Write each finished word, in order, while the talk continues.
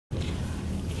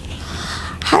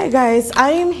Hi guys,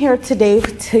 I am here today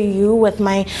to you with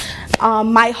my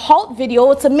haul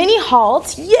video. It's a mini haul.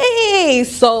 Yay!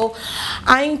 So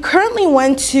I currently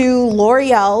went to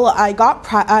L'Oreal. I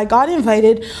got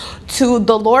invited to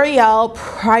the L'Oreal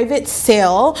private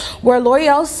sale where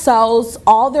L'Oreal sells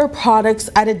all their products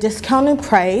at a discounted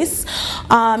price.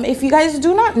 If you guys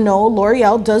do not know,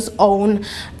 L'Oreal does own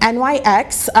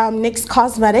NYX, NYX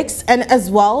Cosmetics, and as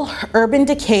well Urban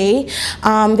Decay.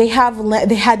 They had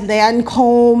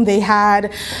Lancome, they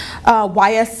had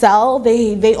YSL.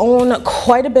 They own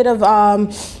quite a bit of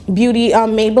beauty,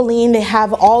 Maybelline. They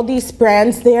have all these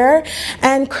brands there,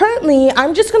 and currently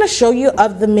I'm just going to show you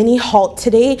of the mini haul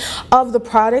today of the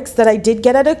products that I did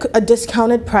get at a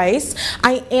discounted price.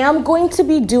 I am going to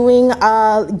be doing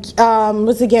a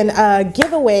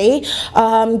giveaway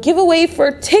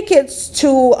for tickets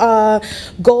to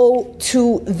go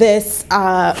to this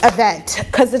event,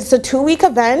 because it's a 2-week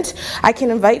event. I can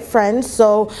invite friends,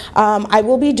 so I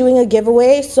will be doing a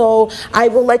giveaway, so I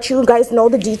will let you guys know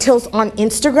the details on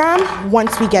Instagram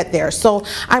once we get there. So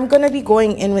I'm gonna be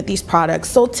going in with these products.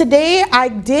 So today I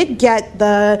did get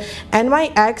the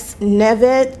NYX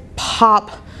Nevet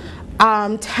Pop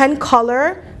 10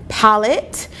 color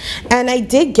palette, and I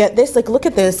did get this. Like, look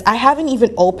at this. I haven't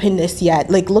even opened this yet.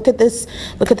 Like, look at this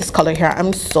color here.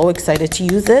 I'm so excited to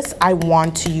use this. I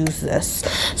want to use this.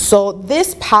 So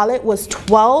this palette was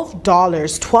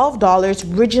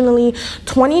 $12, originally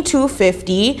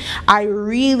 $22.50. I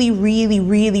really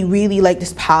like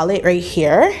this palette right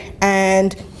here,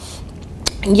 and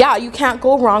yeah, you can't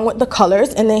go wrong with the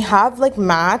colors, and they have like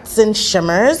mattes and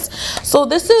shimmers, so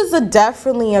this is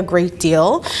definitely a great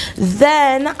deal.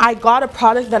 Then I got a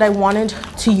product that I wanted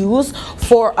to use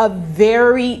for a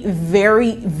very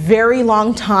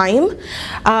long time.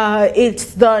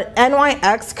 It's the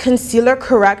NYX Concealer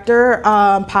Corrector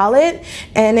palette,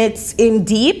 and it's in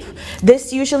deep.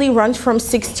 This usually runs from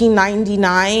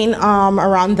 $16.99,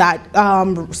 around that,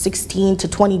 16 to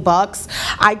 20 bucks.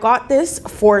 I got this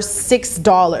for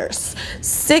 $6.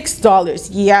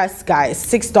 Yes guys,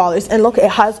 $6. And look,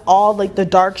 it has all like the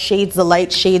dark shades, the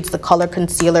light shades, the color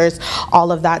concealers,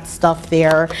 all of that stuff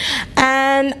there.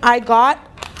 And I got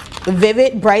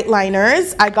Vivid Bright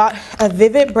Liners. I got a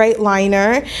Vivid Bright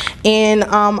Liner in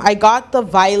I got the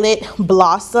Violet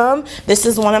Blossom. This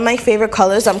is one of my favorite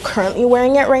colors. I'm currently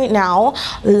wearing it right now.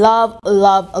 Love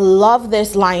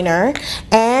this liner.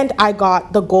 And I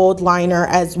got the Gold Liner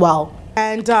as well.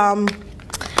 And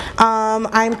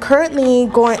I'm currently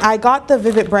I got the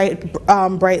Vivid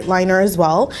Bright Liner as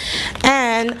well.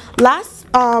 And last,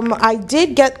 I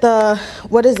did get the,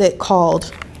 what is it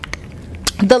called?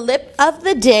 The Lip of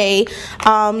the Day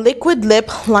liquid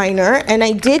lip liner, and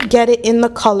I did get it in the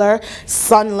color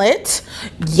Sunlit.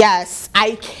 Yes,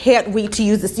 I can't wait to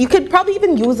use this. You could probably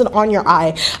even use it on your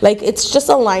eye. Like, it's just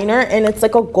a liner, and it's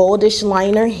like a goldish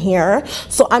liner here,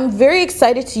 so I'm very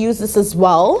excited to use this as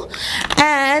well.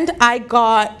 And I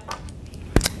got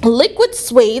Liquid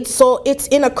Suede, so it's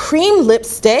in a cream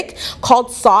lipstick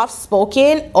called Soft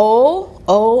Spoken.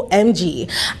 OMG,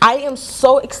 I am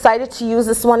so excited to use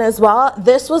this one as well.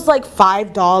 This was like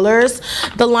 $5.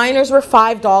 The liners were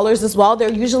 $5 as well.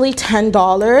 They're usually $10.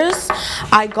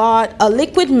 I got a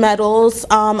Liquid Metals,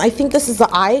 I think this is the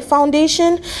eye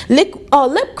foundation, lip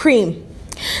cream.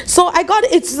 So I got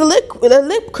it's the lip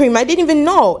cream. I didn't even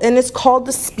know, and it's called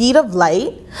the Speed of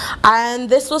Light, and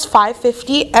this was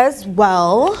 $5.50 as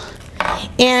well.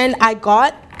 And I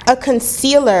got a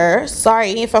concealer.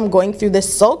 Sorry if I'm going through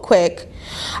this so quick.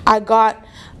 I got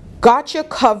Gotcha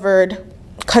Covered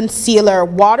concealer,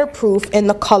 waterproof, in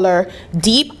the color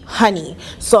Deep Honey.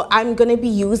 So I'm going to be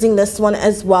using this one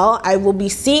as well. I will be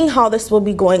seeing how this will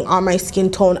be going on my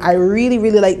skin tone. I really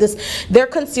like this. Their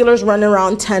concealers run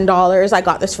around $10. I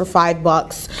got this for $5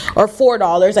 or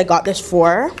 $4. I got this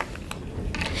for.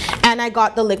 And I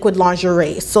got the Liquid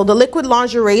Lingerie. So the Liquid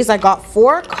Lingeries, I got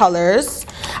 4 colors.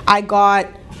 I got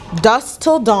Dusk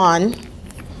Till Dawn,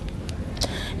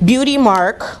 Beauty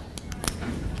Mark,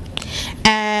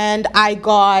 and I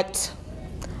got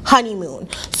Honeymoon.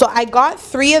 So I got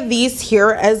 3 of these here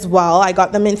as well. I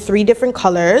got them in 3 different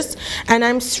colors, and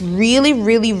I'm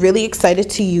really excited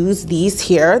to use these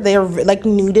here. They're like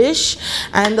nudish,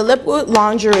 and the Liquid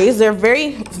Lingeries, they're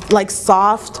very like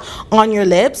soft on your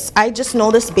lips. I just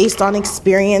know this based on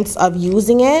experience of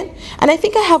using it. And I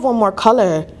think I have one more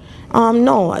color.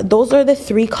 No, those are the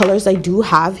 3 colors I do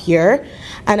have here.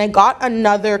 And I got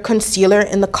another concealer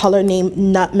in the color named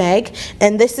Nutmeg,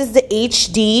 and this is the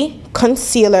HD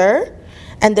concealer,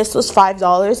 and this was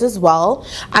 $5 as well.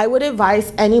 I would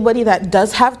advise anybody that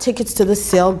does have tickets to the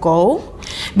sale, go,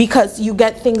 because you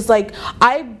get things like,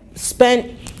 I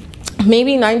spent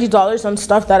maybe $90 on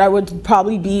stuff that I would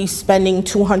probably be spending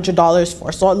 $200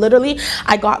 for. So literally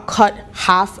I got cut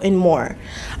half and more.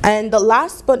 And the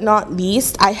last but not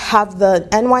least, I have the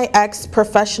NYX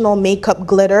Professional Makeup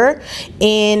Glitter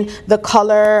in the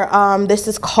color, this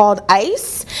is called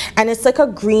Ice, and it's like a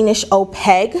greenish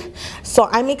opaque. So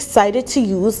I'm excited to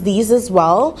use these as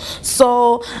well.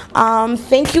 So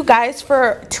thank you guys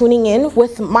for tuning in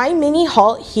with my mini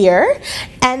haul here,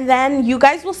 and then you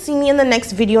guys will see me in the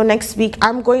next video next week.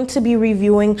 I'm going to be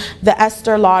reviewing the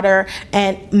Estee Lauder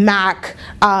and MAC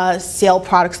sale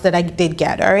products that I did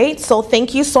get. All right, so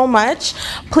thank you so much.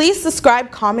 Please subscribe,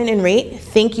 comment, and rate.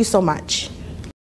 Thank you so much.